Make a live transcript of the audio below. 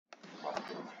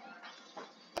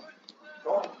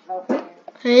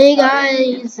Hey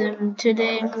guys,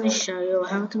 today I'm going to show you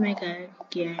how to make a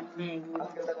game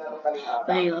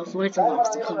where you avoid some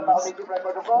obstacles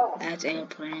at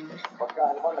airplane.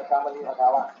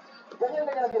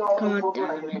 God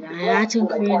damn it, I had to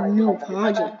create a new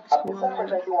project. I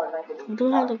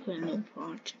don't have to create a new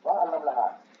project.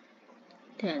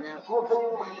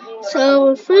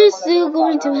 So first you're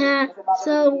going to have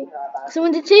so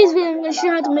in today's video I'm going to show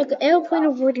you how to make an airplane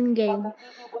avoiding game.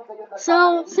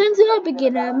 So since you're a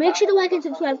beginner, make sure to like and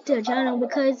subscribe to the channel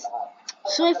because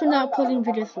sorry for not putting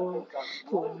videos for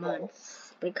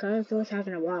months because I was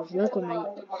having a lot of work with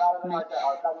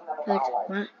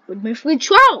my free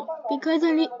trial because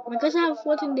I have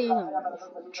 14 days on my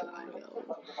free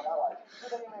trial.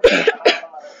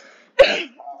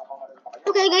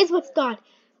 Okay guys, let's start.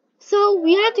 So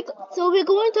we're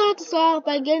going to have to start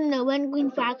by getting the one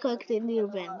green flag cooks in the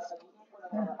events.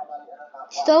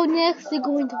 So next they're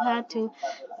going to have to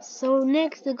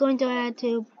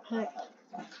put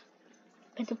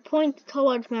the point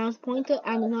towards mouse pointer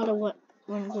and another one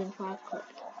green flag cook.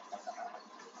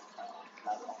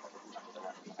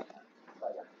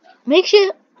 Make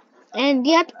sure, and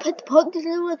you have to put the pointer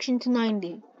selection to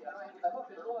 90.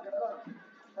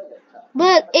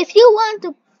 But if you want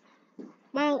the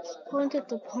mouse pointer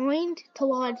to point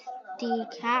towards the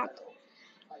cat,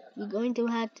 you're going to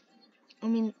have to,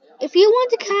 if you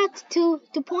want the cat to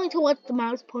point towards the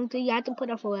mouse pointer, you have to put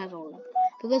a forever loop.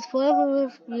 Because forever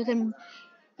loop you can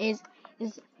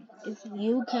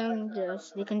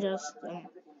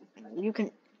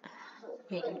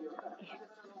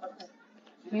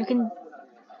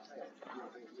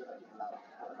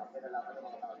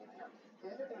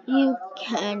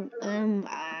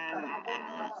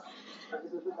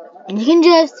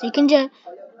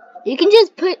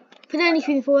put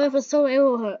anything forever so it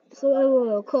will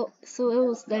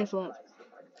stay forever.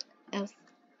 Else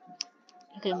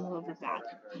you can move it back.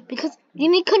 Because you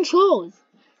need controls.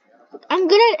 I'm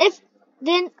gonna if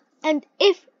then and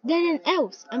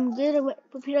else. I'm gonna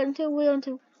repeat until we're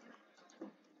onto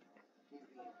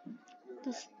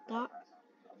the stop.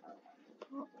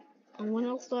 And when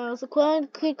else starts,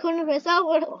 click on the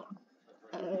out.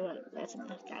 That's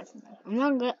enough.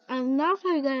 I'm not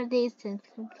very good at these things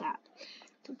to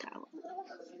tell.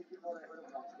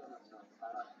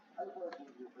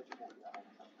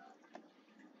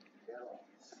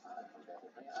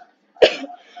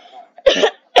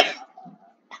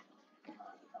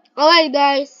 Alright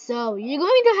guys, so you're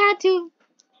gonna have to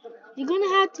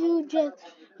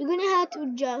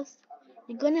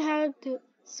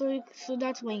so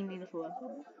that's why you need it for.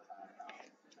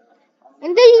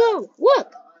 And there you go,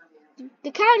 look!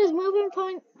 The cat is moving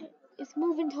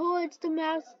towards the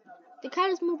mouse. The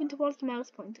cat is moving towards the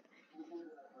mouse pointer.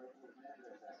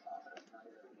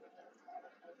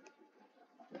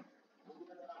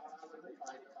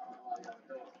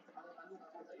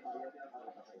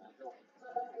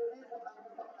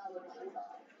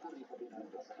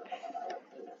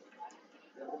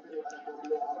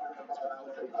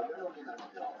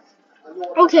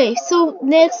 Okay, so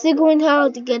next you're going to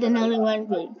have to get another one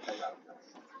ring.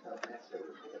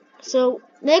 So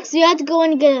next you have to go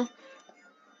and get a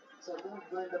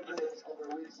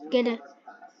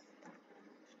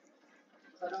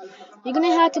you're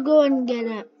gonna have to go and get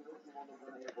a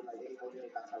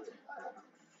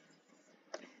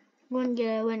one.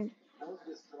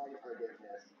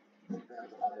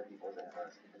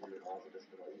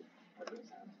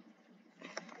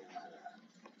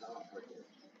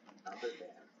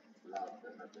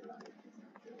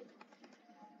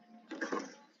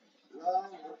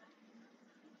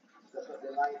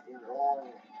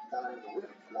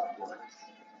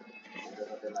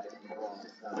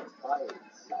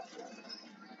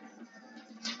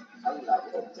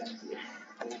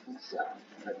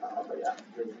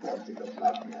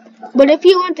 But if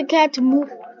you want the cat to move,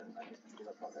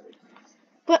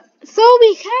 but so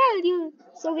we can't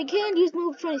use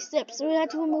move 20 steps. So we have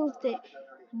to remove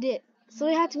so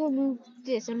we have to remove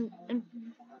this and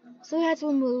so we have to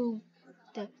remove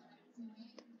the.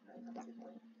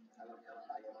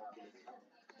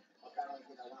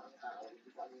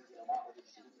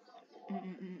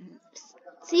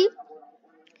 See?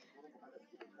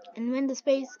 And when the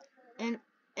space and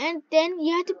then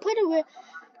you have to put it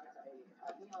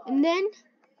and then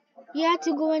you have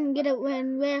to go and get it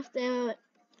when left you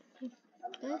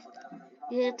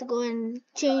have to go and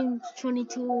change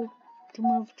 22 to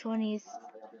move 20s.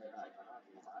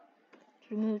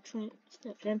 Remove 20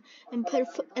 steps and put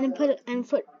a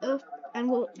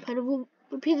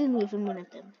repeated move in one of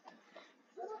them.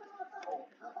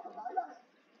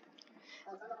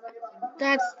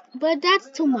 But that's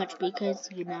too much because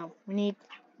we need.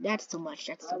 That's too much.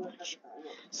 That's too much.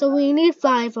 So we need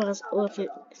 5 or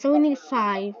so we need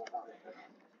 5.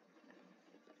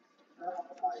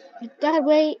 That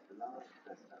way.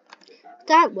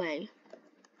 That way.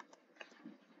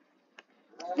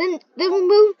 Then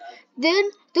remove.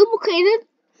 Then duplicate it,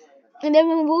 and then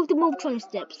remove the move 20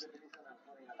 steps.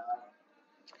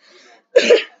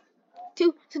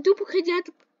 to duplicate, you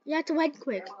have to right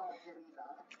click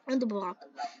on the block,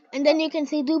 and then you can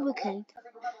say duplicate.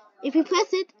 If you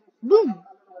press it, boom.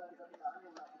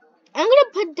 I'm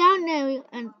gonna put down arrow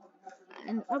and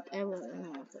up arrow.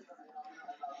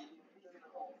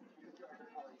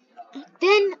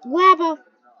 Then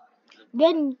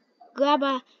grab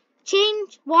a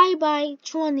change Y by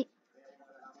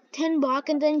 10 block,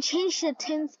 and then change the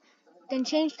 10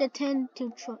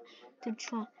 to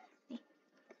 20.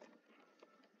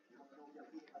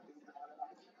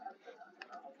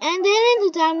 And then in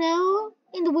the down arrow,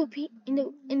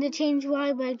 in the change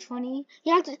Y by 20,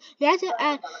 you have to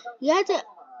add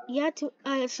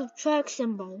a subtract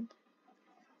symbol.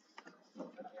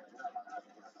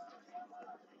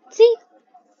 See?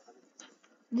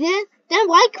 Then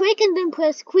right click and then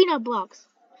press clean up blocks.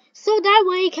 So that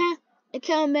way it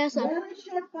can't mess up.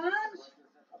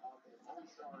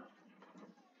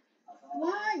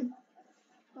 Why?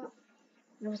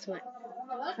 No sweat.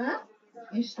 Huh?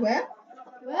 You sweat?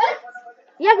 What?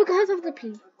 Yeah, because of the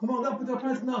pee. Come on, now put your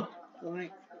pants now.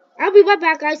 Alright. I'll be right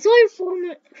back, guys. Sorry for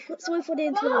the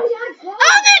interruption.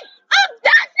 I'm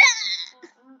done!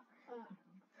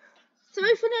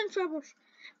 Sorry for the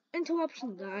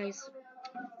interruption, guys.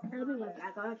 I'll be right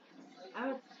back, guys.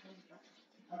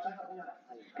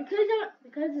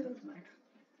 Because it was mine.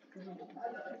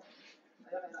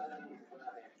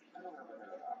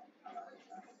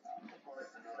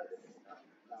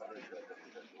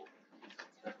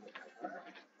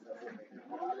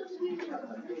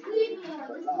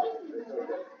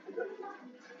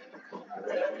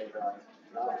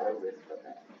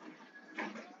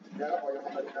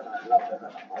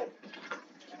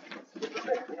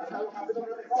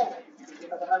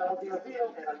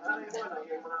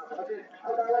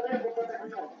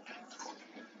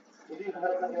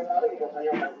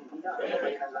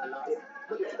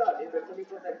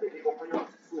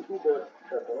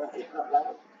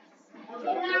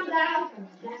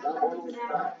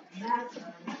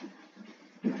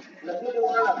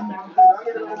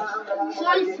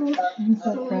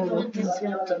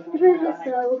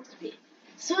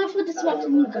 Sorry for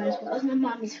disrupting you guys, but my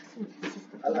mom is food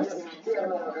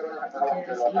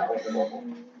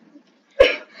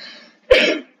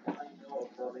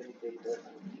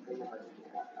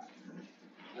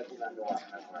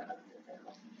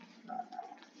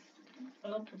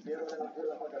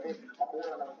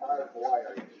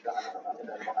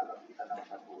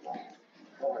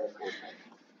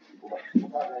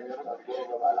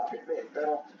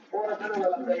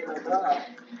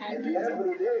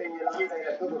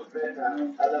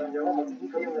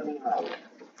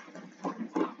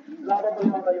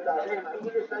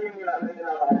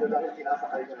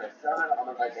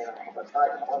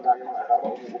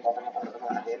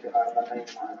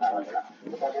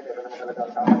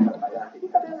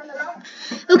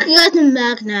Okay, guys, I'm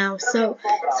back now. So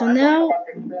now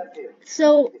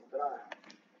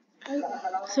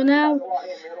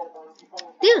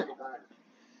yeah.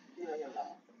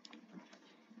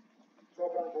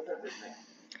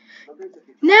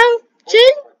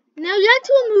 Now you have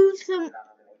to remove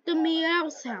the meow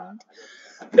sound.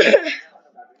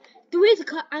 Delete the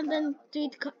and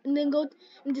then go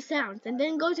into sounds, and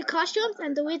then go to costumes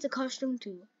and delete the costume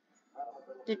too.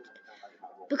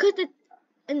 Because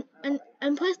and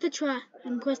press the try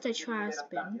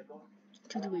spin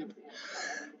to delete.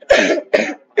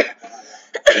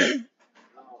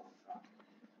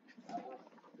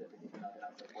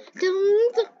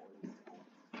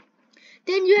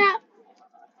 Then you have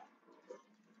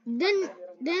then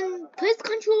press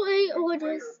Control A or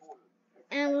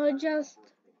just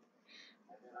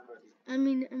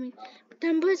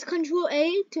then press Control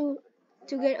A to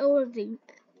get over the,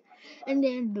 and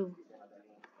then boom.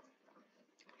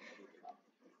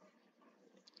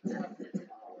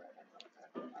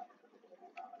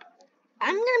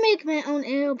 I'm gonna make my own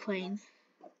airplane.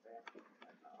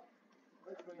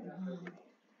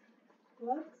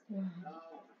 What?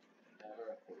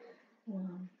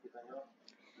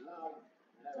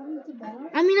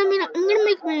 I'm gonna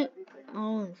make my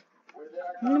own.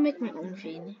 I'm gonna make my own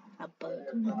plane. A bird.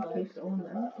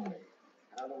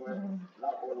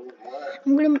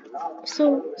 I'm gonna.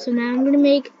 So now I'm gonna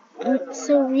make.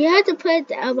 So we have to put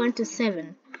the L1 to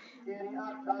 7.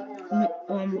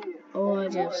 or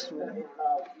just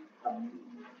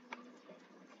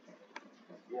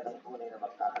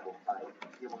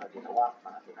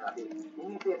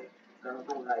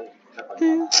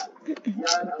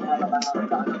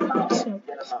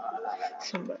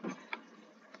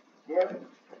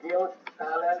Skills,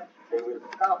 talent, they will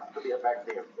stop to be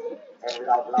effective. And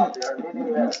without love, they are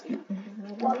meaningless.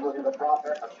 What would be the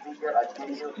prophet, a speaker, a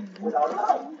genius without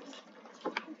love?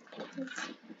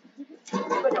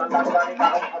 Even yung ang dami-dami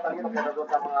taong matalino kaya doon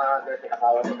sa mga nursing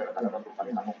asawa niyo, pero talagang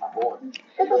tumpalit akong kapon.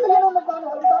 Ito sila nung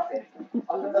nagmamahal sa akin.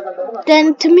 Ang ganda-ganda mo nga.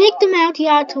 Then to make them out,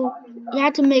 you have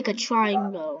to make a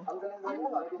triangle,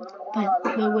 but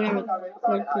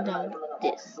without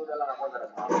this.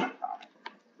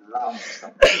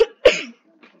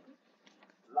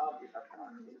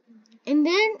 And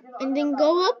then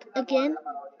go up again,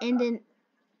 and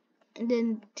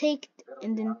then take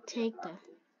the.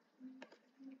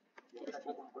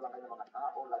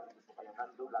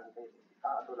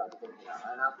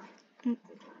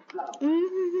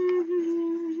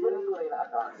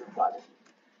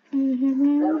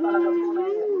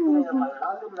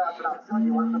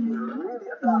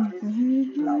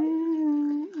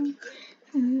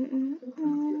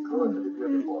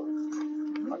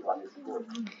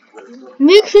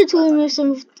 Make sure to remove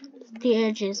some of the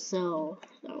edges so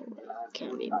it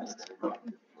can't be missed.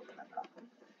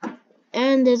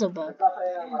 And there's a bug.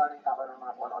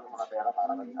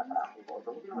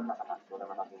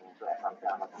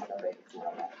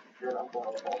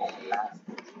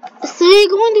 So you're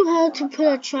going to have to put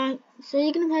a triangle. So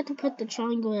you're going to have to put the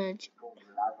triangle edge.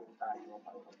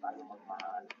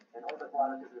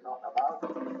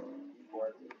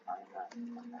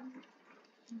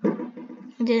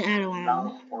 And then add one.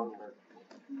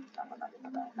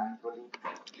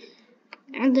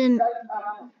 And then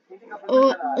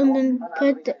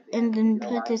put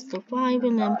this to 5,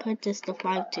 and then put this to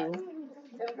 5 too.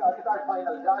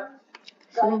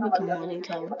 So it'll become really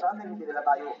tight.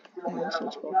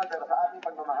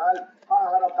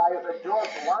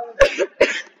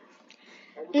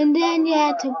 And then you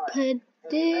have to put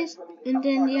this, and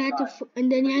then you have to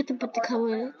put the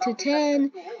color to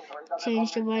 10.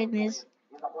 Change the brightness.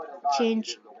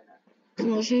 Change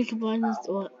the brightness,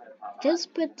 or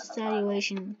just put the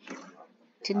saturation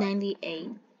to 98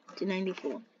 to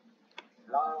 94.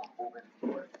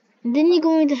 And then you're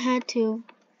going to have to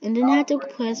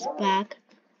press back.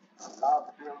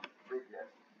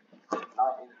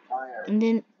 And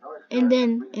then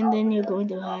you're going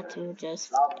to have to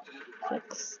just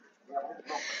fix.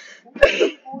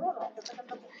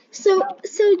 So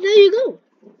there you go.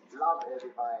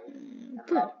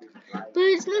 But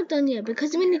it's not done yet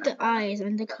because we need the eyes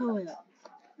and the color.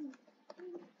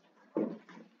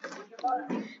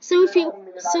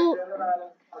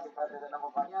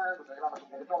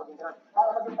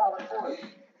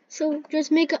 So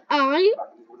just make an eye,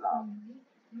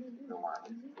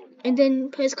 and then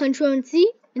press Ctrl and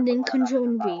C, and then Ctrl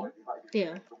and V.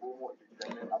 There.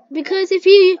 Because if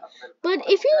you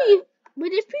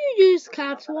use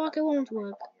caps lock, it won't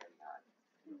work.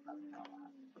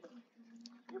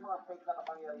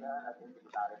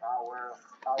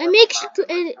 And make sure to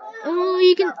edit.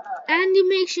 You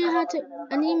make sure you have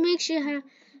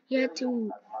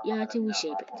to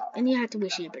reshape it, and you have to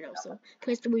reshape it also.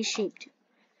 Press the reshape too.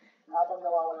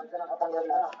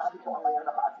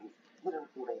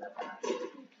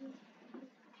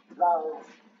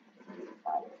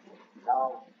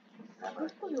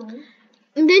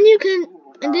 And then you can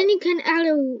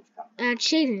add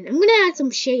shading. I'm gonna add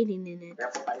some shading in it.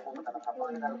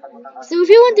 So if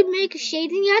you want to make a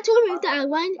shading, you have to remove the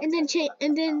outline and then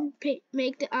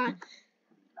make the eye,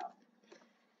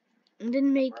 and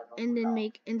then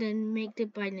make the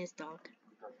brightness dark.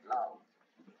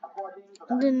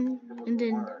 And then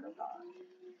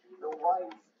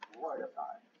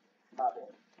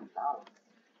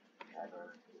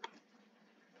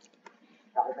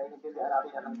kahit ay intindihan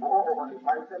natin yan ng buo o only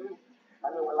partially,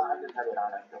 maniwalaan din sa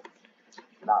liwanag nyo.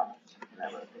 Love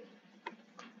never fails.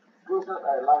 Christians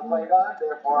are loved by God,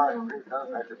 therefore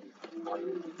Christians are to be.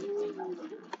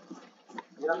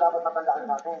 Yun ang dapat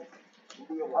matandaan natin.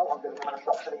 Hindi yung, ang galing naman ang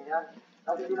doctrine yan.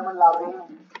 Kasi hindi naman loving.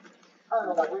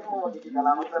 Ano gagawin mo? Hindi ka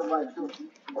lang mag-survive to.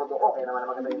 Although okay naman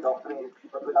maganda yung doctrine,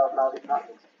 but without love it's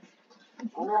nothing.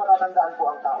 Kung may matatandaan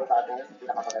po ang tao sa atin,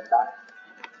 pinakamaganda.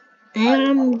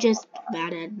 I'm just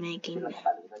bad at making.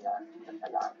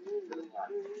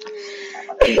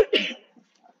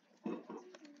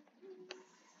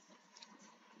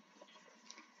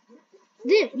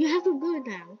 There, you have a bird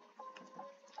now.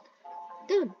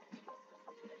 Done.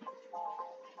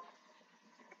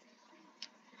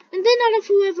 And then out of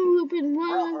whoever will open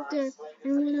one of those.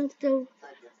 You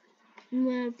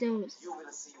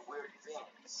will see weird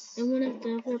things. And one of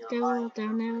the up arrow,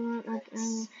 down arrow, up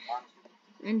arrow,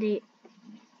 and the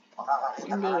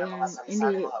Makakakita ka ng mga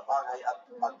sari-sari mga bagay at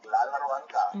maglalaroan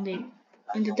ka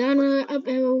and the down arrow, up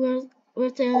arrow,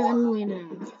 left arrow, and right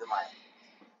arrow. in the mind.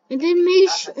 And then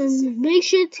make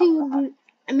sure to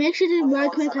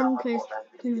right click and press.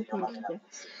 At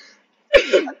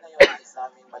ngayon nais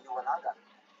namin maliwanagan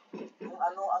kung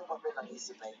ano ang papel ng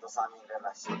isip na ito sa aming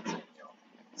relasyon sa inyo,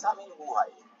 sa aming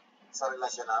buhay, sa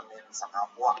relasyon namin sa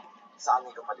kapwa, sa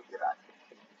aming kapaligiran.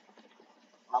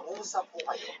 Mag-uusap po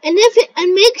kayo. And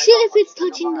make sure if it's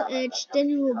touching the edge, then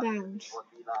it will bounce.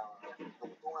 Bilang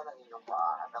tungtungan ng inyong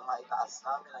paa hanggang maitaas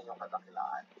namin ang iyong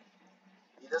kadakilaan.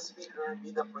 Be the speaker,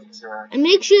 be the preacher. And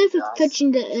make sure if it's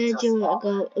touching the edge, it will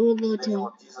go In the name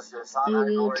to of Jesus, your Son, our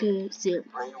Lord, zero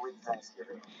pray with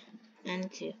thanksgiving.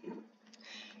 and 2.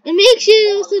 And make sure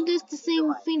it also does the same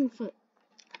thing for.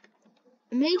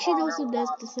 Make sure it also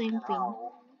does the same thing.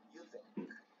 You think.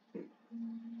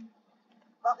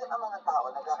 Bakit ang mga tao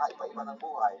nagkakaiba-iba ng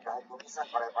buhay kahit kumisan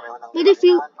pare-pareho ng But if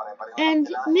you kailangan, pare-pareho ng and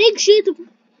kailangan? make sure to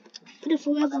put a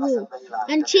forever Madalas rule ang dahilan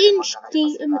and kasi change magkakaiba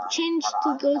sila to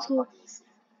ang go paraan to ng pag-iisip.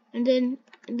 and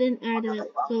then add a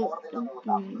Magkakaiba ang go. orde ng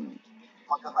utak.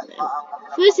 Magkakaiba ang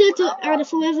kanilang First you have to panggunawa. add a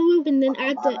forever loop and then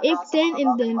add the if then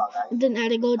and then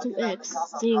add a go to Kanilang x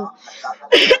nagsasabang 0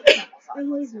 nagdadala kung saan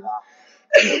man sila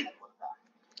pupunta.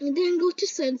 and then go to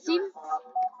sensing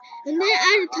and then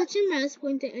add a touch and mouse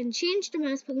pointer and change the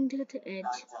mouse pointer to edge.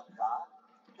 Nandyan ka,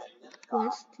 ganyan ka,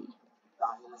 What's the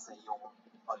dahil sa iyong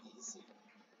pag-iisip.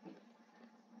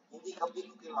 Hindi ka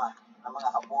biktima ng mga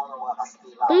Hapon o mga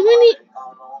Kastila, But we need-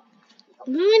 Amerikano.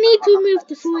 but we need to move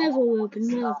the forever loop in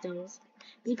one of those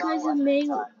because it may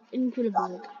include a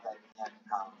bug. Dahil ganyan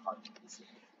kang pag-iisip.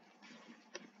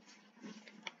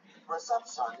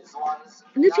 Perception is one's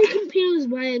And if you compare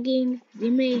by again,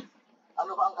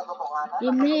 ano ba ang katotohanan?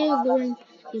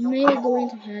 you may going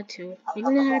to have to. You're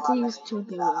gonna have to use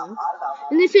Turbo Loop.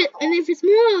 And if it's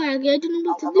more laggy, I don't know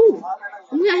what to do.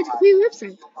 I'm gonna have to create a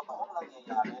website. Yung totoong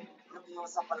nangyayari, hindi yung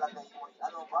sa palagay mo,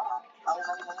 ano ba ang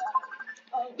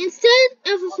nangyayari? Instead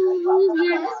of a full loop,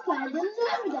 you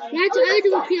have to add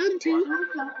a repeat onto,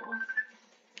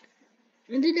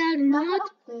 and then add not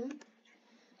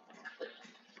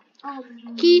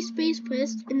key space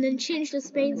pressed, and then change the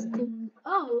space to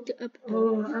up.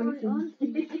 Oh, auntie.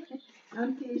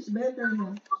 Auntie is better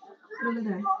now. Look at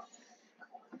that.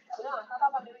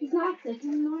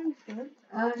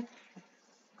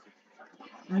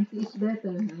 Auntie is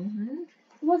better now, huh?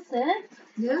 What's that?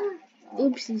 Yeah.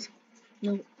 Oopsies.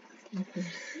 No. Okay.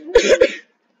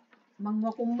 Mga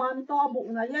kumanto, abo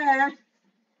nga yes.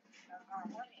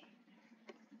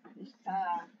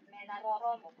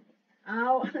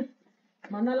 Aw,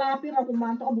 manalapir ako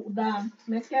kumanto, abo da.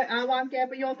 Meske awan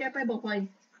kepe yo kepe bokoy.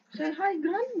 Say hi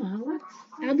grandma. What?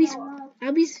 I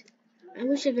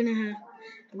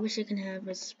wish I can have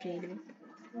a speed.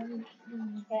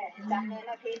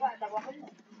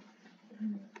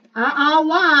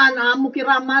 Awan, amo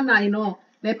kiraman na ino.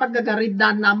 May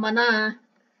paggagaridan naman na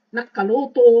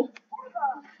nakaluto.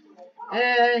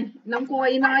 Nang ko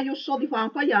ay inayos so di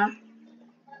papaya.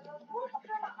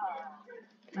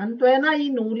 Antwe na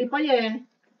inuli pa ye.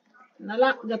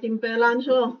 Nalak gatimpelan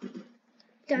so.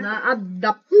 Na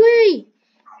adapt. Hooray!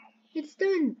 It's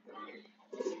done.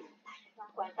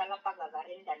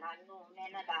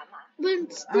 But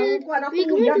instead, Ang kuwan ako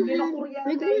we're going yan, to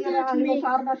binakuryente have to make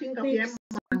sarna sing kapye.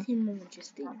 something more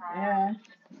interesting. A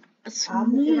Amo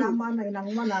smooth. kiraman na inang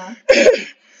mana.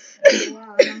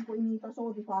 Nang ko inita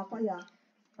so di papaya.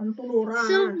 Ang tulura.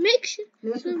 So make sure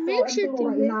to make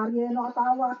inarye no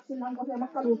atawa sinang ko siya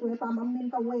makaluto ya tamang min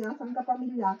kaway asan ka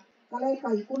pamilya kalay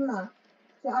kay kun na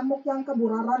si amok yang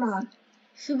kaburara na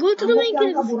so go to the link in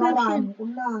the kaburaran description.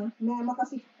 kun na may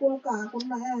makasikul ka kun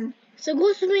na So go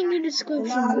to the link in the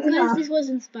description because this was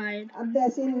inspired. adde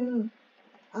sin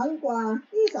ang kwa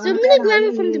So I'm gonna grab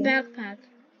it from the backpack.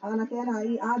 anak yan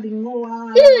ay ading mo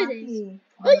Here it is.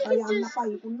 Oh, you can kaya just- napay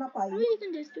kun napay Or you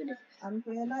can just do this. ang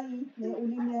kaya na may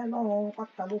uli niya no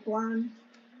pagkalutuan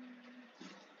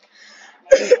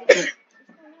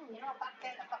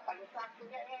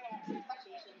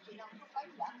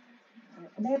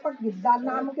may paggiddan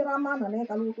na mo kirama na ne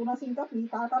kaluto na sing kapi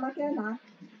tata na kaya na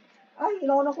ay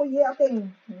inono ko ye ating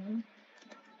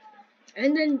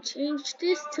And then change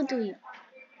this to 3.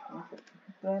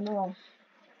 Bueno.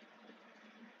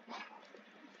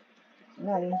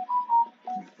 Ngay.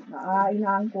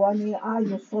 Nainaan ko ni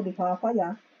ayos so di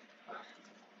papaya.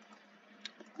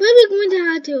 But we're going to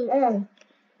have to.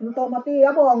 Ito mati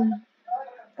abong.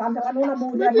 Kansa kanuna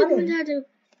mo What diyan would man we eh. have to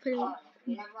put it?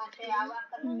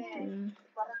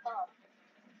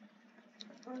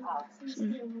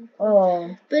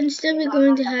 Oh. But instead we're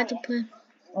going to have to put.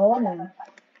 Oo na.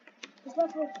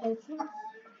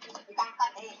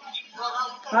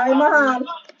 Ay, mahal.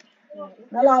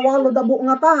 Nalawang lo dabo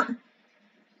nga ta.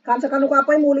 Kansa kanu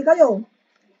kapay muli kayo.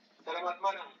 Salamat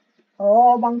manang.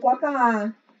 Oo, bangkwa ka.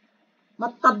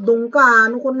 Matadong ka.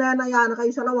 Ano kung na yan kayo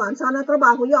sa lawan. Sana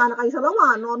trabaho yan kayo sa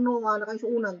lawan. No, kayo sa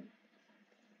unang.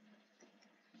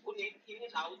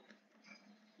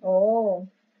 Oo.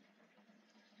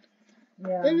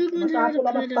 Yeah. But we're going to have Masako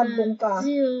to na put matadong ka.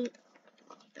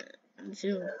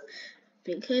 zero.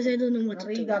 Because I don't know what to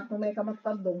do. Narigat mo may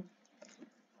kamatadong.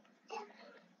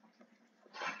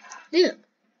 Yeah,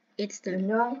 it's done.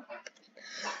 Ganyan.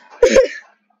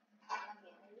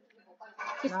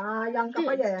 Nayang ka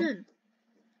pa It's yan. done.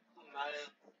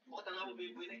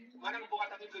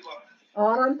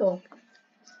 Oran to.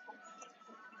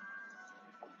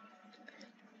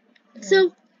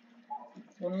 So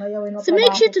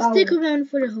make sure to stick around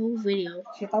for the whole video.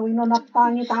 So now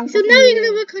we're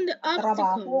gonna work on the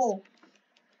obstacles.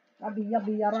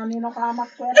 Biya-biyaran ni no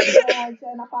kamak kwento ay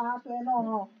siya napahato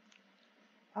no.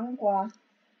 Ang kwa.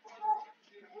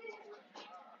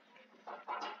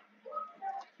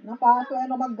 Napahato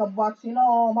no maggabat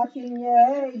sino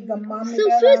masinye gamam ni. So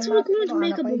first we're going to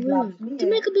make up a room. To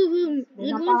make up a room,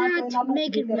 we're going to have to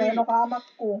make it red.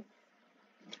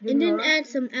 And then add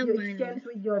some outlining. You exchange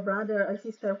with your brother or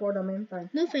sister for the meantime.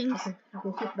 No thanks.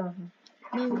 Okay, sit down.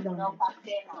 No. Sit down.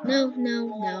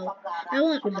 No. I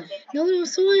want no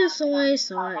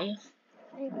sorry.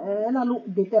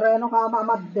 Ditereno ka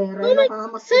mamadere Oh my,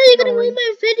 so you're gonna ruin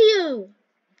my video.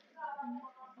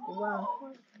 Wow.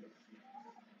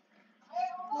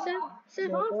 So let's see.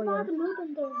 What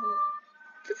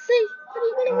are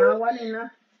you gonna ruin?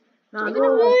 You're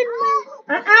gonna ruin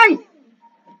my. Hey!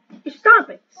 Stop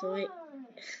it! Sorry.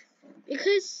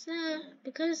 Because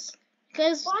you're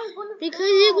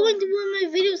going to ruin my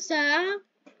video, sir.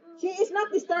 She is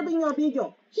not disturbing your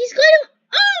video. He's going to.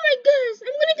 Oh my goodness!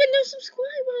 I'm gonna get no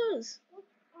subscribers.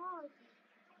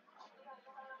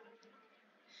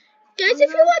 Guys,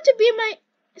 if you want to be my,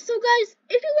 if you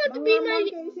want to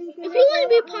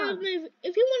be part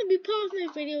of my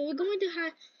video, you're going to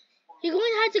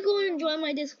have to go and join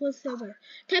my Discord server.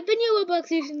 Type in your Roblox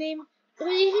username, or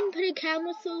you can put a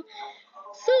camera so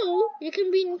you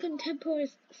can be in contemporary,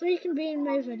 so you can be in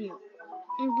my video,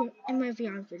 in my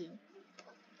VR video.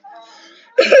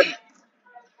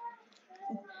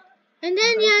 And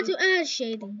then you have to add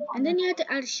shading.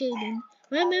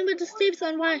 Remember the steps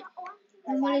on what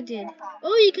I did.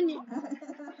 Oh, you can,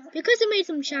 because I made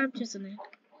some chapters in it.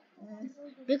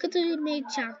 Because I made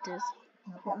chapters.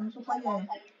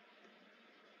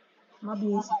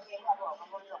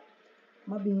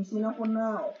 Mabisi na ko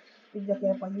na. Pidya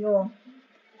kaya pa yo.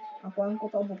 Ako ang ko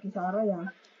to buki sara ya.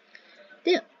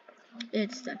 There.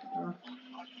 It's done.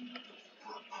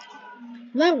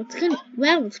 Wow,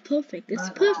 it's perfect. It's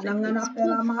perfect. Nanganap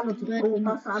pera mga lo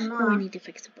prutas sana. No, I need to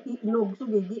fix it. Itlog so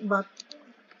gigi bat.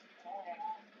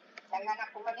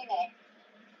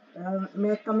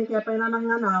 May kami kaya pa na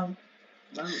nanganaw.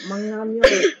 Mangan yo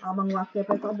amang wake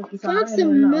pa to buki sara. Fox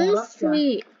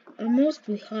are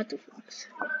mostly hard to fix.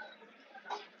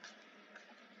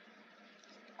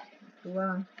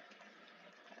 Wow.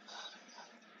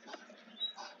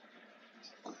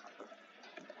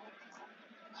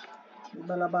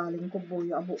 Balabaling ko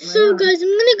buyo abo na. So guys, I'm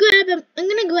gonna grab.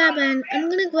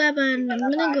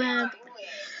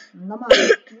 Naman.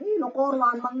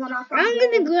 Lokorwan manganaka. I'm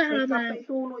gonna grab.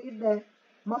 Tulo ide.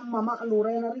 Mama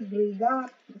alure na rigriga.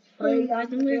 Wait, Spray I'm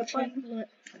gonna check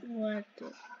what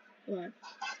is.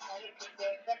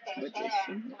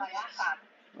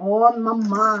 On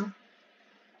mama.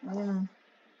 Ayan.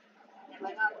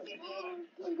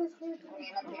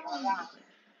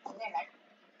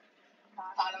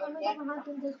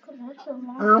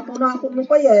 Ako mo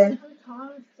pa yan.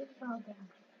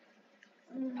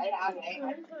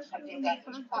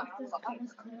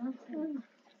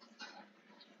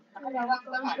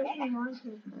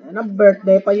 Na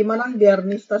birthday pa yung manang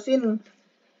Biyernes tasin.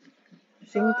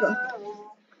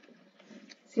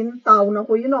 Sintaw na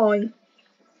ko yun oy.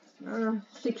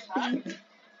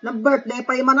 60. Na birthday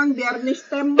pa yung manang Biyernes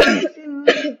tasin.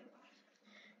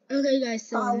 Okay guys,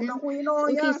 so you're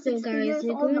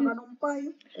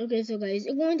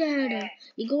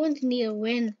going to need a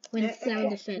wind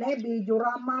sound effect.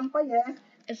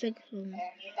 Effect from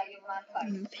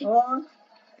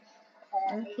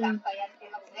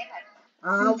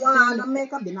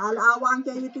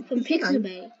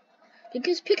Pixabay.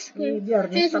 Because Pixabay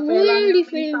has really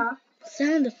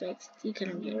sound effects you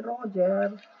can Ni get.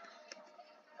 Roger.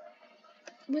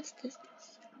 What's this?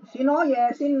 Sino ye?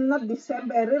 Sin na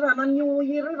December ra na New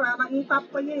Year ra na itap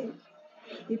pa ye.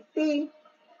 50.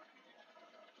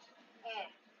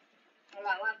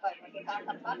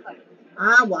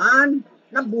 Wan.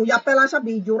 Nabuya pala sa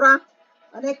video ra.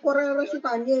 Ane ko ra si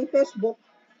Tanya Facebook.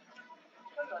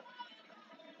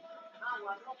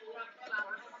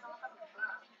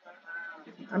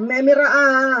 Ang memira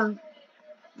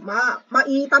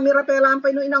maita mira pela ang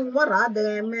no inang wara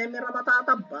de memira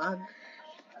matatabag.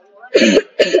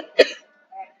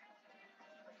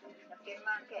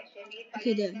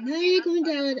 Okay, there. Now you're going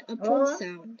to add a pull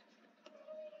sound.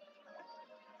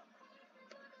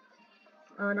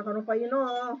 Nakano pa yun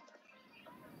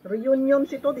reunion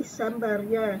sito December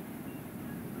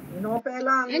inope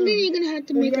lang. And then you're gonna have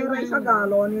to make a Kuyera sa round.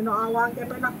 galon awang kaya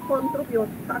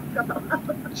nag-contribute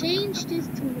Change this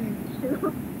to red.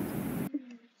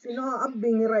 Sino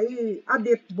abing rai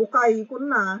adit bukay kun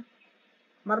na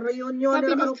mar-reunion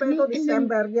Copy nila this to kano me, peto and then-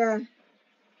 December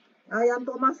ayan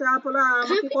to masya pala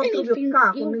Copy maki-contribute anything. ka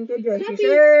You kung kay Jessie copy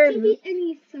Sen any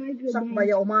side with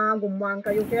sakbaya umagumwang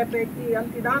kayo kaya peki ang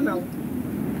tidanaw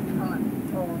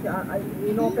ay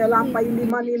inope lang pa hindi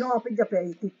man pidya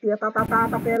pe titi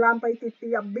tatatata pe lang pa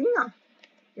titi abing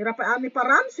ira pa ani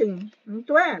paransing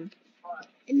tuen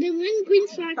And then when green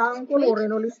flag tang kolore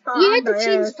no lista you have to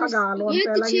change sa this. galon You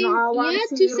have to pela change. You awang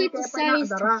have to zero set the kaya pa size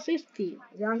to dara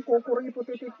 50. yang kukuri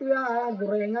puti titi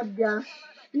gurengad ya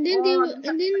And then they will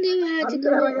have to go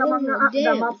Antara yung over mga there.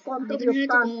 damap They're gonna contribute have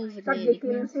to kan go over sa there.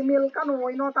 gikin si mil kano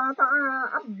ino tata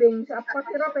abing sa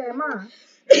apatira pema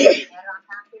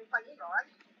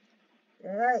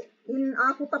in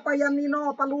ako tapayan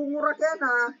nino palungura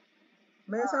kena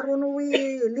may sarunuwi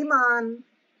liman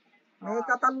may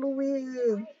kataluwi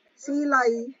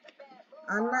silay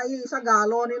anay sa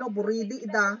galon nino buridi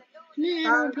da No,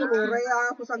 tang kulure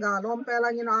ako sa galon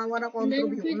pela ginaawa na And then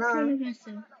contribute quit na front of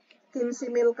myself.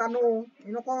 15 mil kano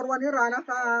inokorwa ni Rana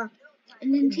ka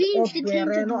And then change the tone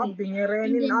to Odwere no blue.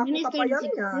 abingerenin And then ako when it starts tapayan to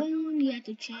niya. groan, you have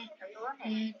to check.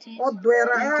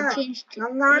 Odwere You have to change to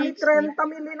ngangani X,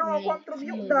 30 milino right,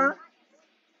 contribute slowly. da.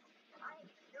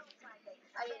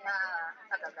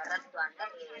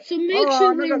 So make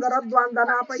sure when nagagarabwanda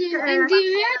na pa so and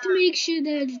you have to make sure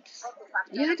that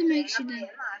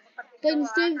but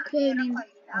instead of cloning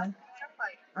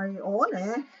Ay, on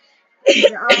Ay,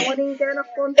 awanin kaya na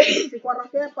contribute si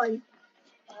Kwarakya pa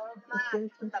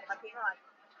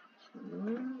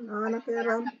anak kaya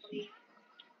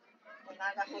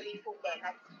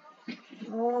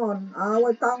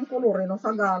away tang kulore no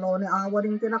sa galo ni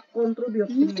awanin kinak-contribute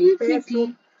move to si your peso.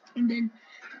 PT and then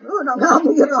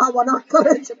Nangamong irawa na ka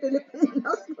rin sa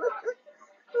Pilipinas.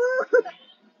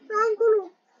 Saan ko?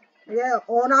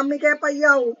 Nami kaya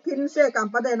payaw, 15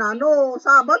 kampa din,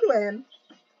 Sabado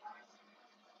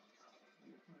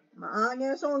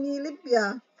Maangya so ngilip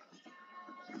ya.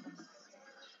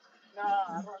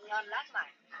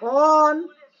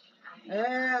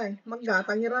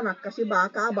 Maggatang iranak kasi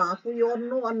baka bako yun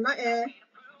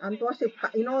Anto si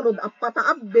inorod apata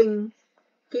abing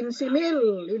 15 mil,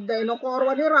 ida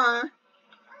inokorwa nira.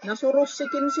 Nasuros si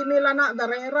 15 mil na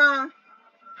darera.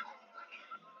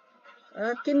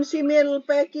 15 mil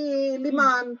peki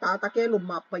liman, tatake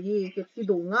lumapayi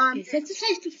kitidungan. set the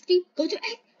size to 50, go to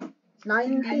X.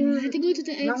 19, You have to go to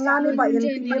the X. nangani ba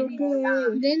 100, milki?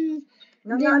 Then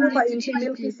Nangani you ba have to change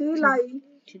milki it silay?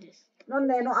 to this. Non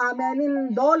no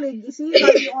amenin dolig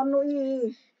isilay ono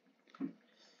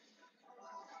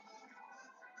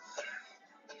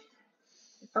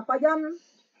tapayan.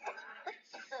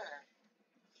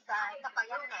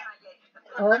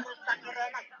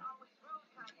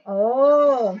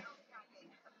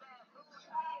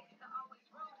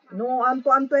 No anto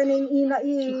ning ina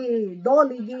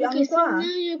dolig ang Okay, so kwa.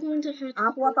 now you're going to have to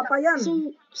Ako tapayan. So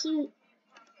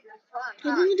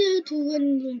you're going to have to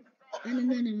run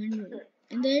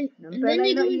and then you're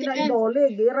going to add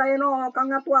dolig iray no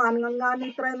kangatuan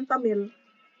ngani 30 mil.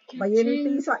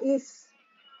 Bayenti sa is.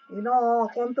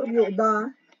 Contribute da.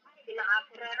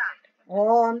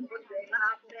 On.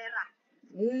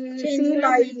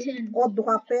 Silay od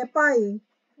ka pepay.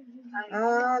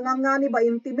 Ngangani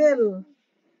 20 mil.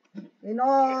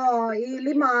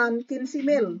 Iliman 15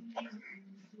 mil.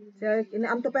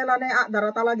 Anto pela na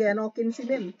dara talaga 15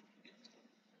 mil.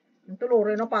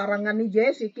 Tulore parang nga ni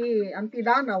Jessie ki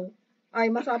antidanaw. Ay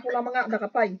masapula mga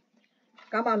dakapay.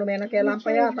 Kama may nakailan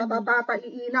pa ya tatata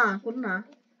iina kun na.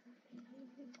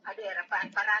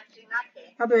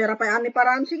 Adera pa ani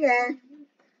paransing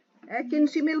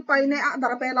 15 mil pa ina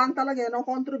dara pa lang talaga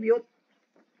contribute.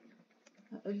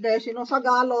 De, sino sa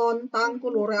galon,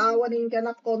 tangkulo, reawanin ka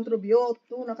na contribute.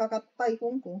 Tu, nakakatay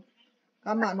kung ko.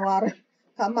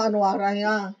 Kamanuara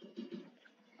ya.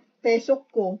 Pesok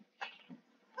ko.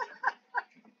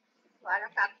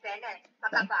 Walang kapten eh.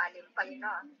 Pagkabalim pa yun,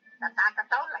 no?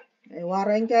 Natatataw lang.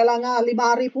 Waren kailan nga,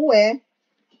 5,000 eh.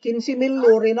 15,000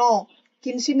 luri, no?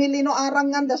 15,000 no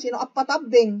arang nga, sino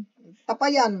apatabing.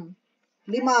 Tapayan.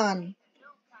 5.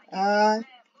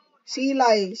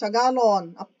 Silay, sa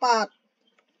galon, 4.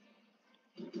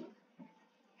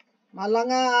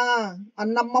 Malanga,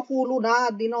 60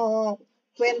 na, dino,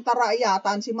 20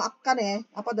 raayatan, si maakkan eh,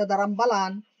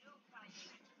 dadarambalan.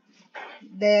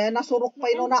 De, nasurok pa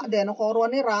ino na, de, no, koro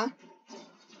nira.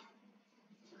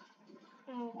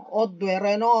 O,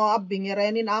 duwere, no,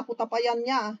 abingirenin ako tapayan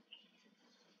niya.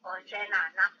 O, siya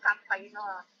na, nakampay, no?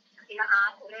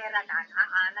 Inaapurera na,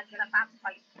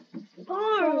 nagkakampay.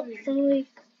 Sorry.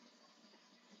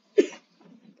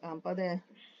 Ampa de.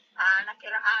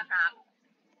 Nakiraanak.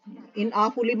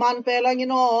 Inapo 5 pela nyo,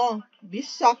 no,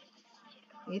 bisak.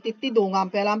 Ititidungan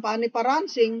pela pa ni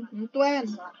paransing, tuen.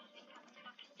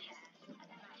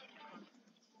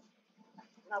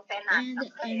 No, penas.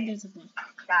 And there's a book.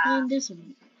 Da, And this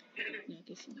one. Yeah,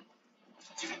 okay, sure.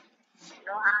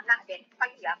 no, anak din,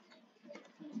 payak.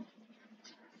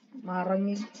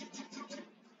 Marangin.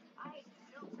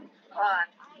 O,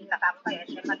 nakampay,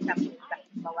 siya magkapigas.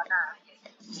 Bawa na.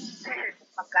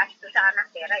 Maggasto sa anak,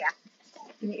 pera, ya.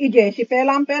 Ije, si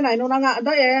pelang pena, ino na nga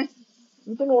da eh.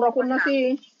 Tulura ko na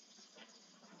si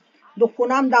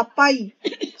Dukunam dapay.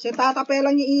 Si tata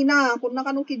pelang ni ina, kung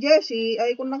nakano ki Jessie,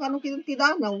 ay kung nakano ki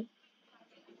Tidanaw.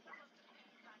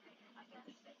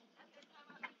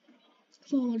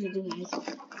 400 guys.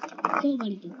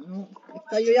 400.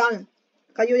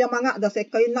 Kayo yung mga, dasi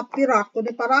kayo napirak, kung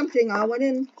di paransing,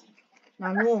 awanin.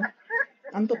 Nano,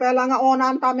 anto pela nga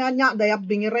onan tamian niya, dayab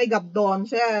bingiray gabdon,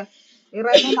 siya,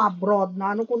 iray mo na abroad,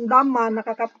 na ano kung daman,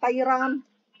 nakakatayran.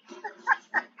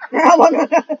 Awan na.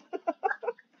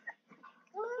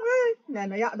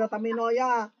 Nanaya da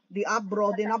taminoya, di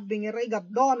abroad, di nabingiray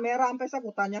gabdon, meron pa sa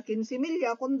kutanya 15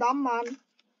 milya kung daman,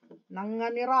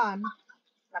 nanganiran.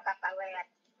 Nakakawet.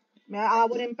 May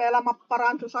awanin pela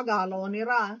maparanso sa galo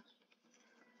nira.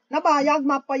 Nabayag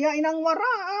mapaya inang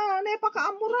wara, ne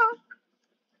pakaamura.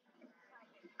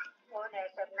 O,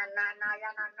 neser,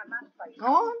 nananaya na naman pa.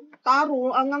 Oh,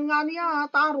 taro, ang nga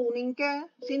niya, taro, ningke,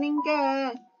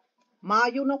 siningke.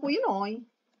 Mayo na ko inoy.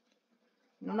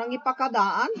 Nung nang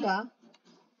ipakadaan ka.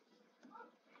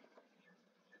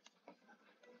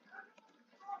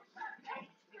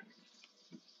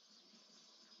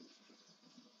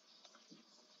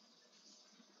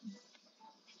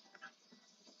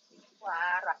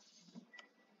 Wara.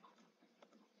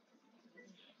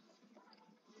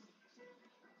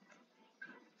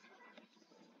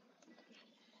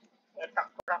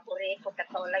 Pura-puri ko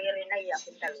katolay rin na iya,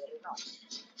 pinaliri, no?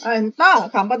 Ay, enta,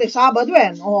 kampa de Sabado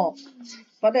en. Oh,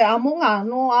 pade amo nga,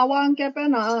 no awan ke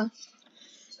pena.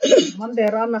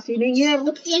 Mandera na siningir.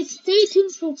 Okay, stay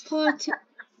tuned for part.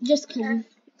 Just kidding.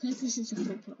 Because this is a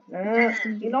full part.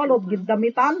 Inolod gid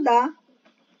damitanda.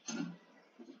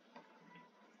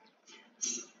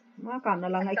 Makana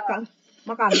lang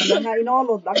nga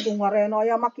inolod ag kung wareno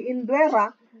ya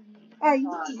makiindwera. Ay,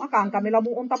 makan kami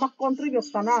labuon ta mak-contribute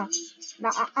na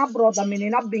abroad ami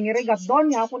ni nabingiri gadon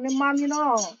ya kun man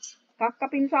no.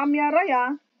 Kakapin sa amyara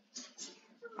ya.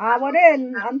 Awa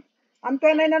din,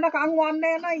 antenay na nakaangwan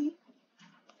nenay.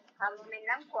 Hamumin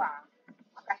lang ko,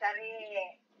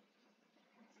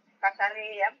 kasari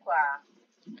yan ko,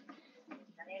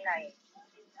 naninay.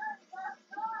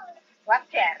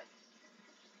 Watcher.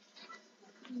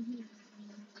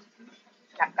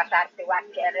 Nakasar si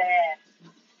Watcher,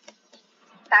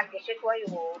 tagi si ko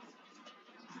yung,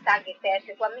 tagi te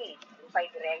si ko mi, upay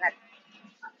grengat.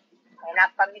 Ay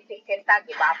napamitikin tagi,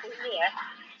 bapo ni eh.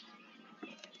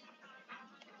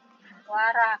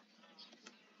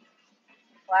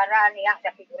 Wara niya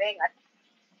sa figurengat.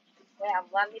 Kaya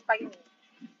mami pa yun.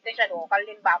 Ito siya lokal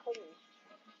din ba po yun.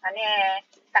 Ano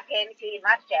taken si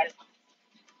Marcel.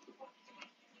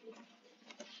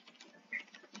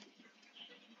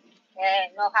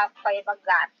 No half pa yung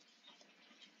baggat.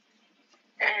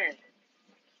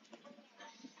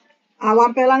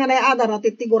 Awan pe lang na ada na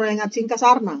titigurengat sing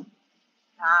kasarna.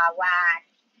 Awan.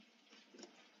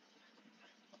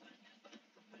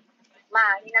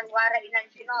 Ma, inang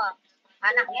sino,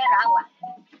 anak niya rawa.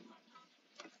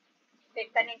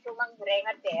 Tekanin tumang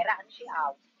gurengat dera, ano si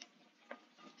Aw.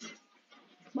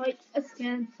 Wait, a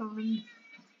scan song.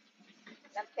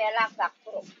 Nagpela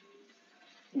kakro.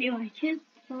 Do you like his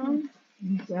song?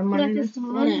 Kaya Got man, this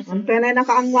on. ang penay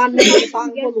nakaangwan na sa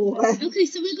anggulo. Okay,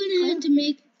 so we're gonna have to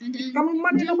make and then Kami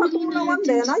man then nila we're gonna patunawan have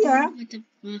din, to ay start with the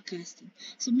broadcasting.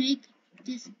 So make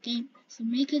this game. So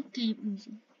make a game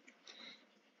over.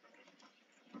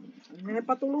 Eh,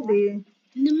 patulog eh.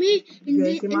 And then me and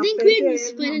Jesse then Mapay create din, this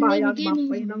spread and then mabayag the game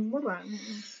mapay over. ng murang.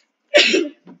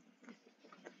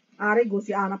 Ari go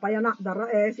si Ana pa yanak dara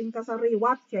sing ka sa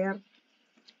rewatcher.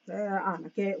 Ana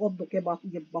ke oddo ke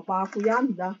bapa ko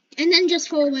yan da. And then just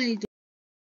for a while.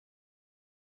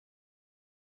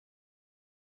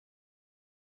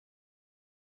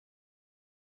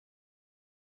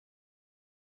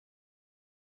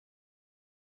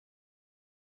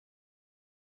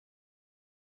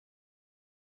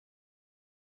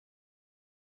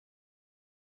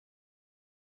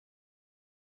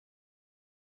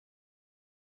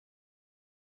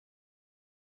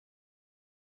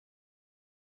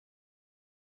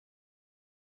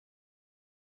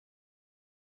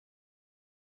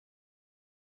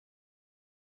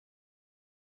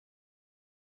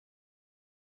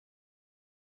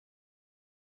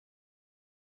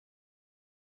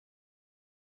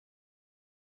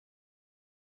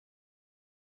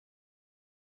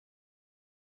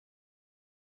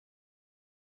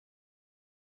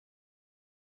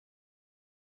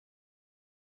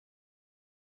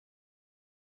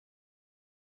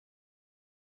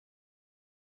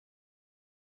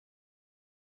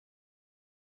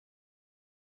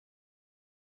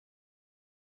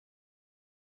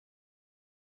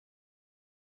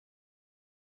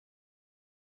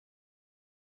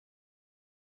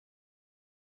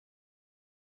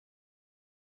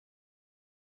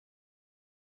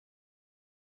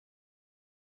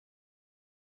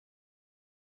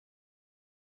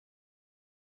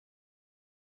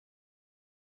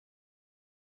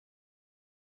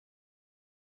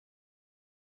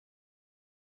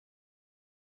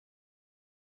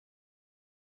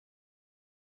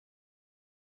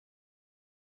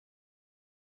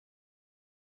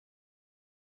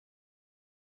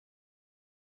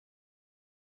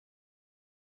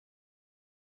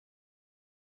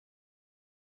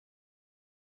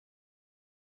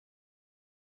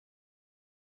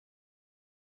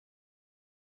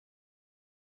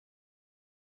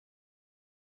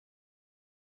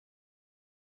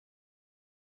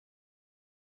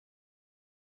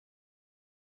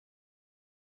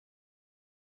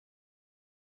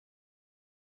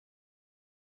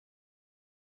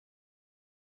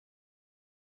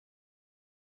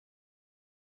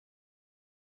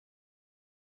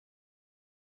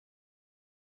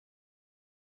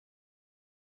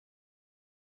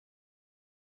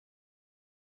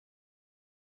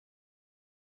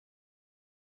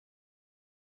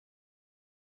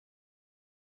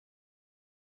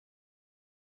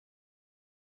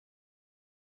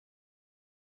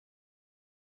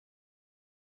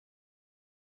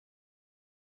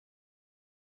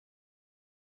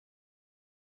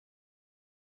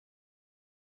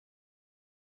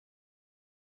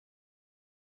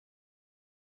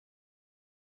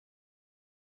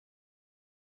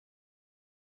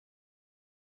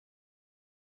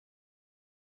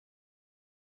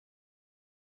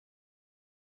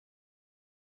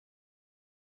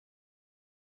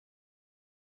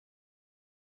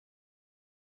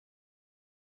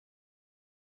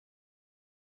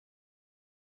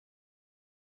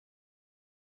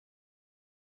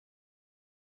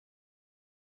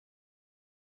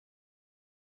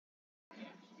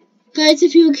 Guys,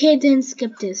 if you're a kid, then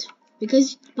skip this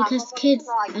because kids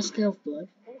are scared of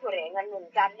blood.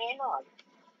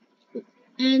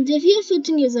 And if you're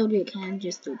 15 years old, you can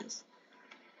just do this.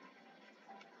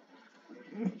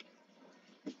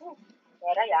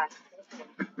 Pera yan.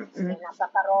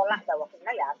 Napakarola daw ako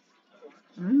na yan.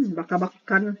 Baka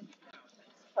bakkan.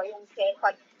 So yung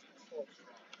second.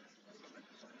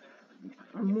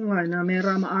 Amo nga na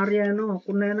mera maarya no,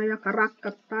 kunay na ya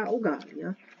karakat ta uga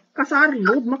ya.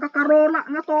 Kasarlod makakarola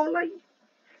nga tolay.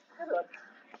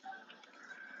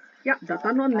 Ya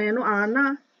datanon neno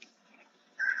ana.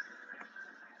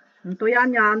 Ito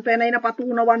yan, penay na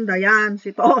patunawan da yan,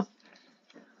 sito.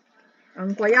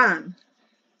 Ang kwa yan.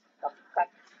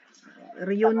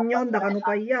 Reunion, da kano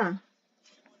kaya.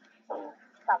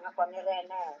 Tama ko ni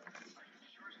Rene.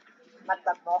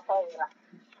 Matagmoko, ira.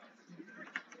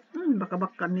 Baka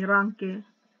bakkan ni Ranke.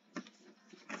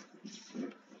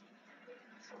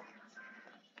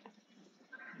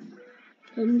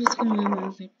 I'm just gonna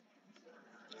remove it.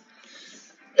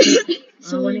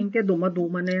 So, awanin ke,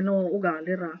 duma-duma neno,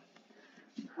 ugali ra.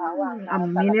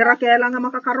 Minira kaya lang nga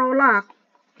makakarolak.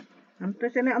 Ang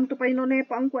presene ang tupay no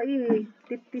nepa ang kwa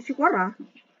titisikwara.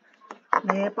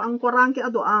 Ne, paangkorang ki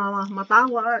ado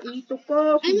matawa ito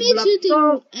ko, And make sublat sure ko.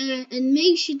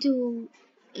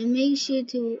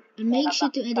 to make sure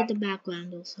to edit the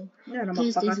background also. Yan,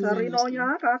 Because this is magpakasarino almost niya,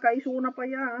 kakaisuna pa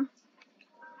ya.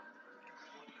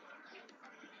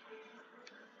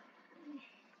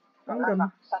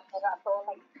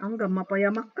 Hanggang mapaya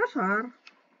makasar.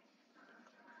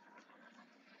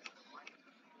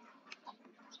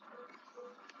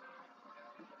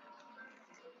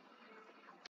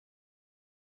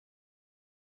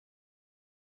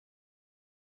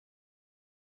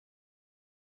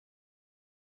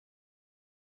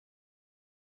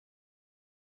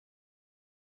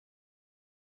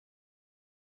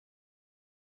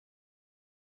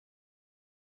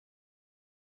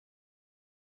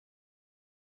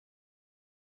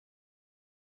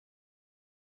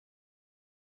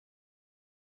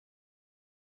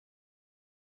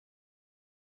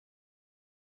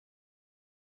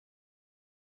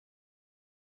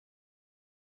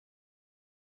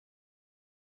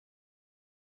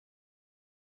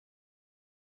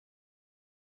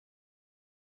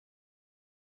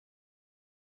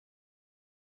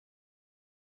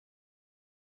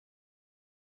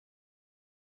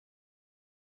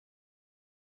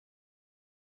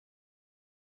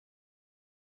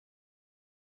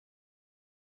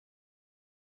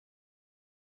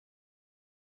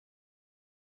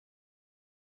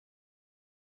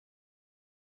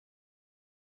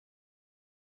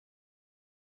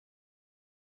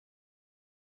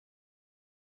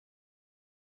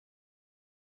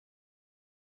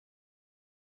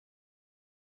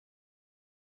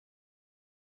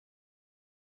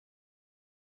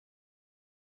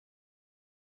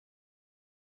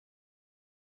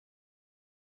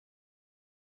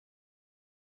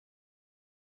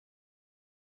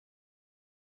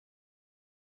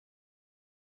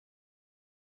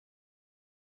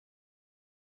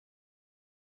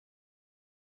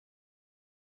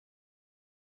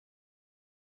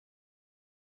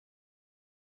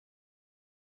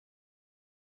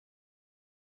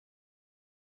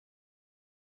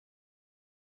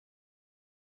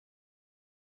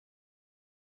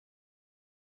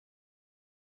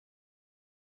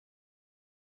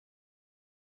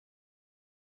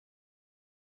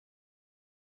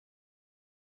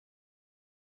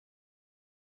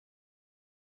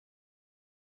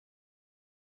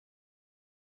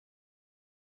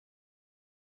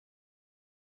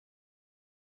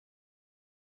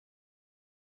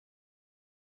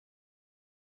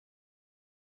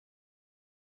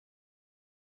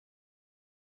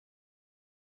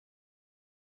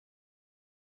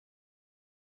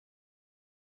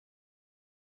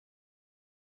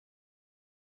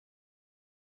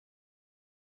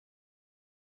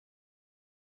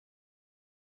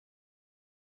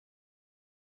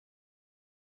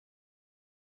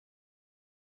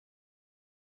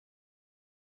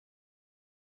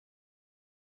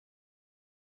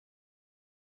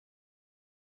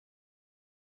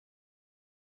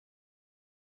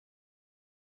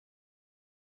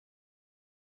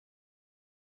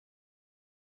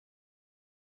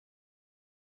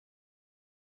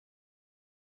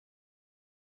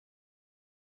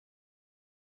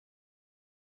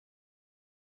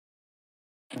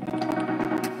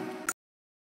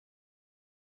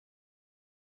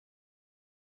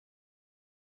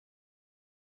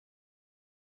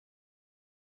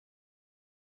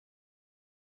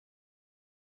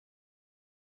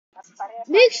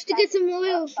 Make sure to get some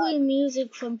royal-free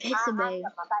music from Pixabay.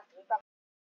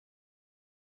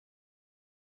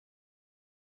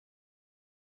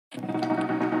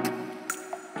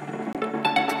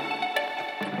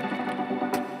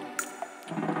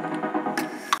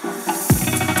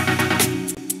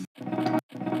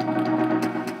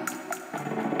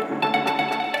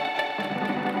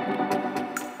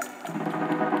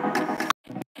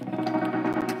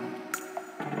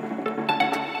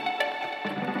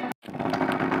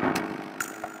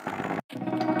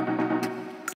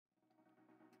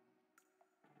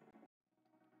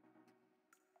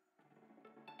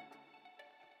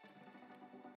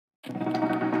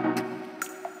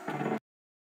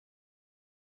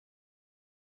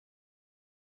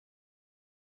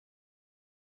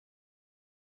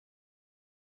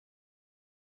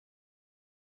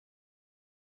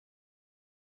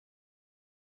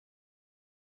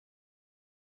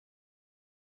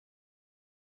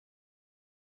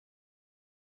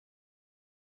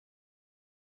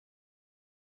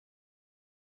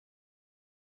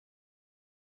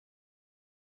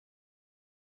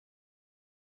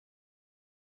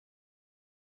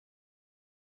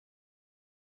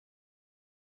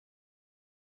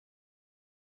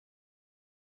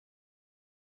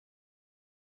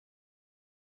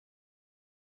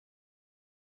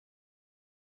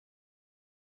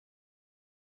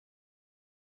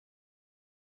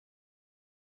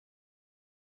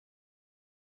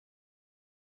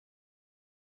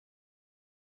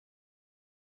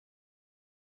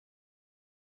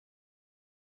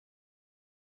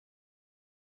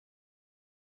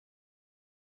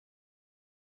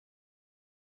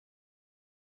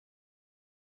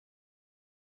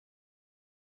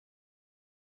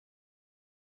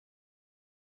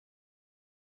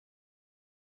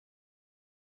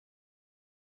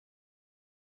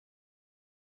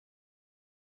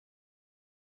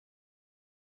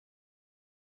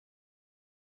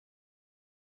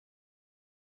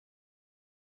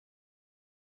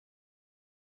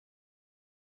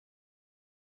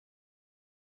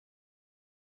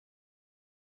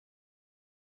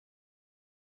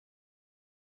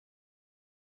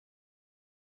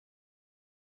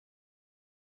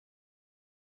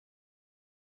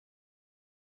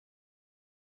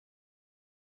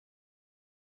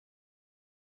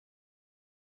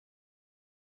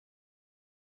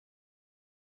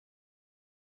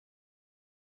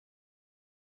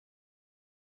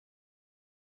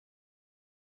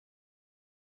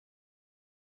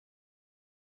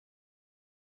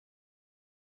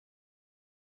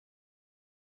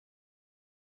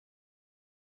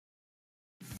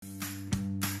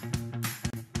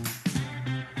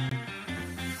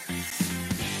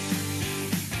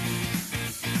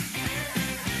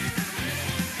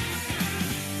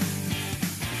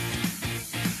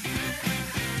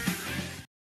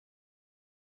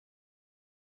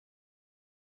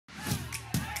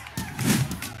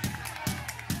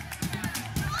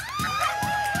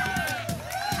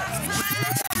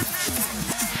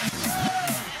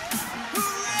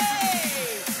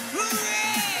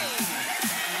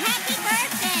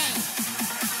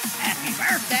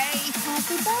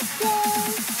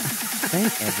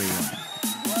 Thank everyone.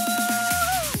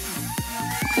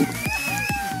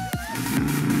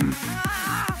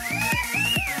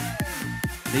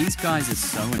 These guys are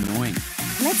so annoying.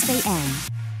 Let's VM.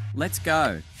 Let's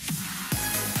go.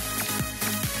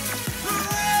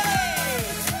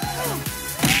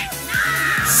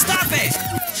 Stop it!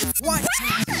 What?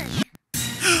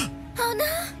 Oh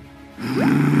no!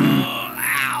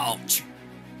 Ouch!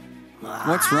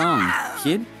 What's wrong,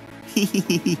 kid?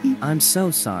 I'm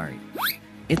so sorry.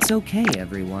 It's okay,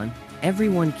 everyone.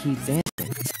 Everyone keep dancing.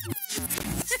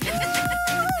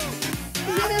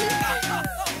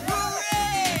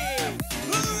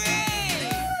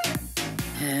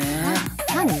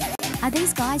 Honey, are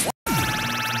these guys...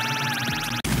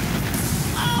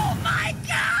 Oh my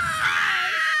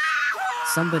god!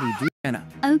 Somebody do. Anna.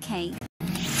 Okay.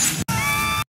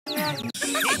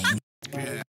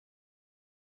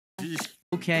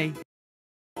 Okay.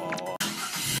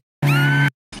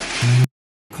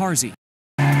 Carsy.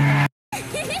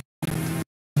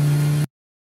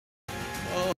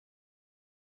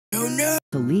 Oh no!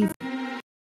 To leave.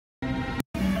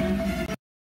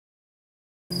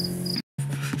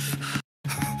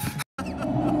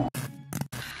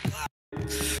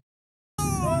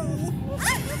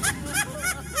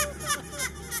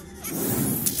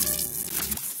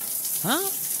 Huh?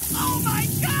 Oh my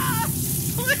god!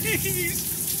 Please!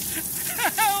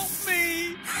 Help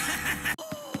me!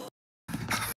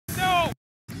 No!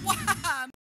 Why?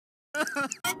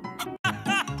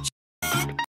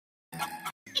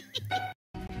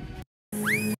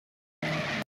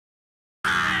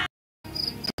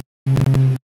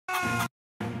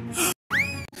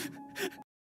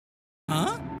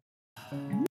 Huh?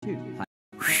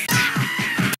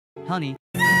 Honey.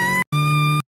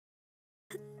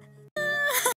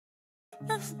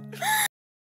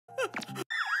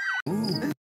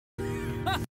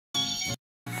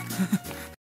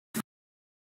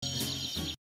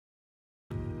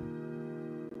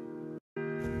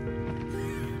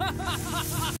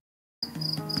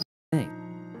 Hey.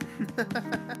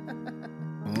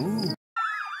 Ooh.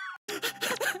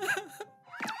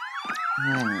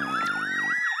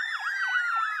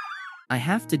 I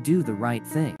have to do the right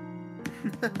thing.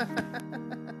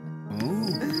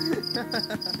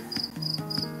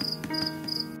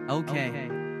 Okay.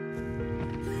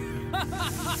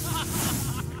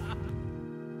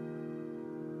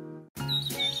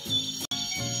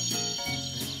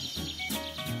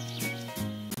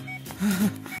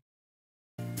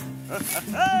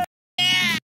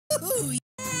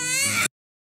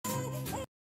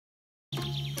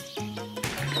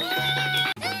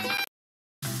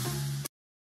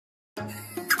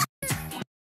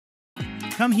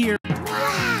 Come here.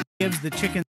 Gives the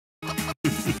chicken.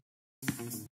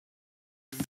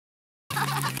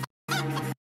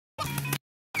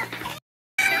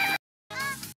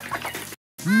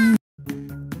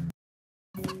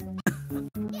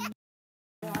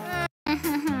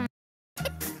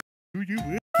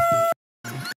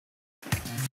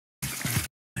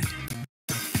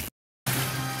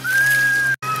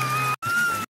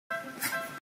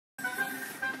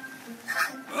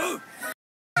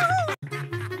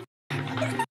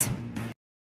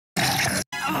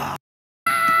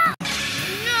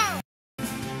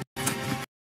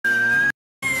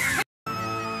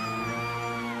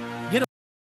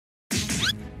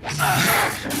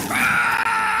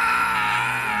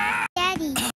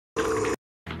 Daddy.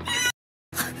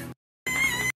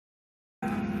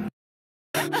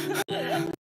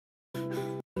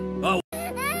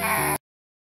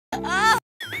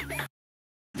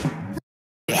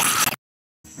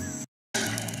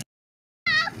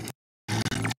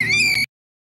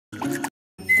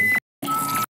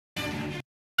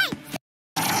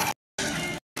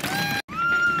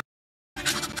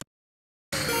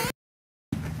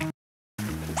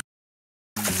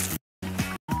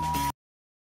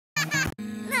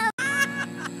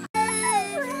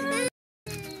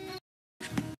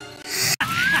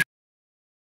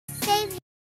 Save.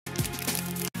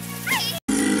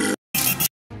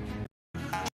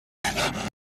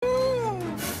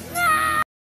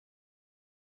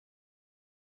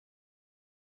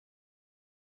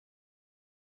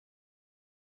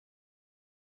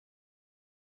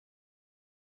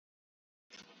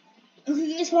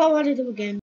 Okay, guess what I want to do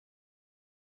again.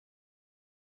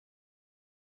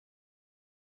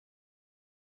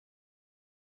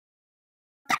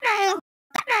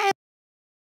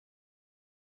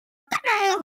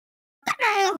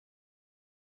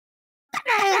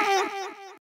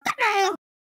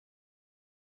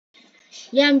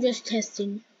 Yeah, I'm just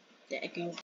testing the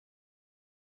echo.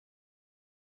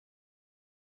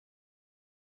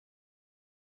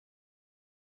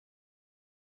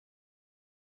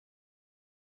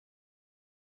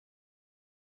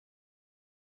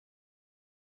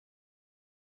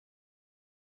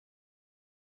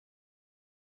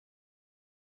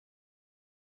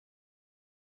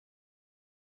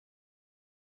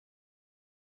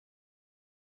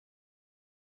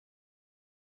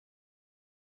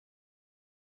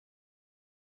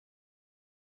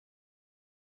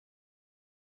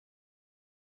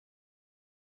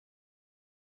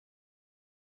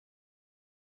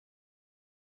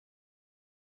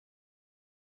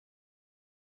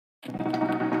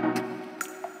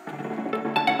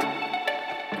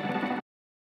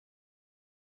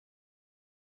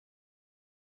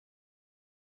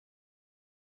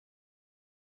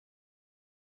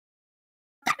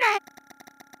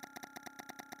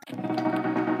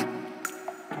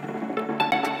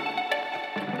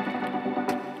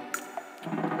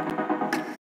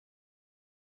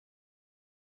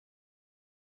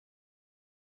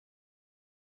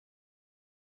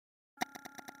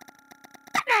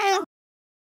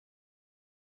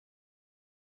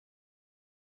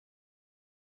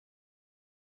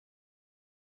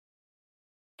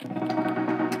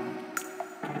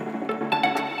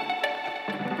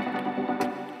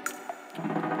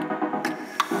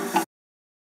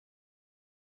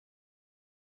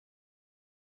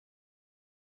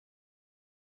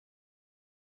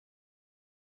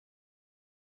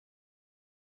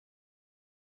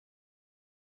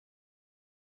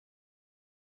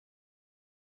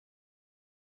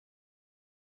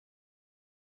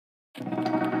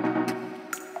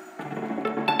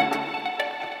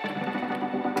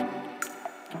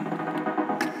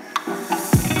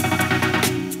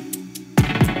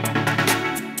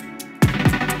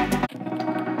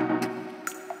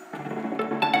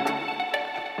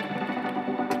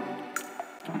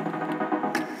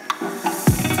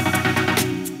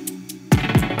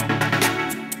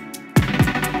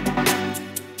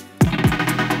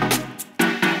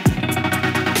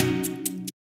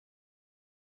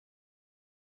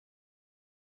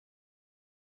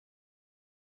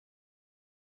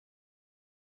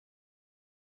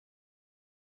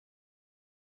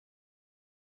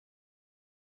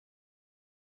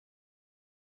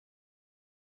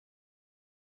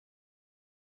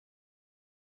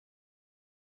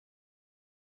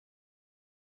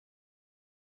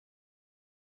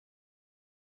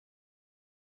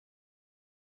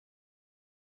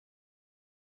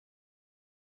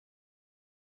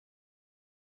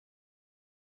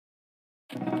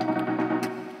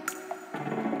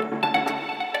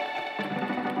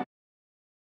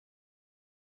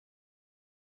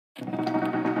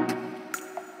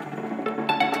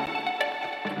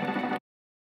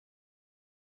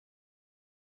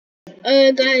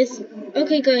 Guys,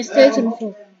 okay guys, stay tuned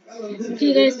for.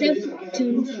 Okay guys, stay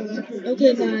tuned for.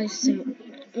 Okay guys, so,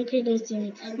 okay guys, so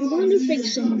we're going to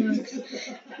fix some bugs.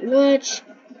 Watch,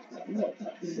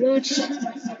 watch,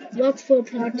 watch for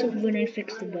part 2 when I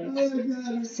fix the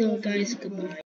bugs. So guys, goodbye.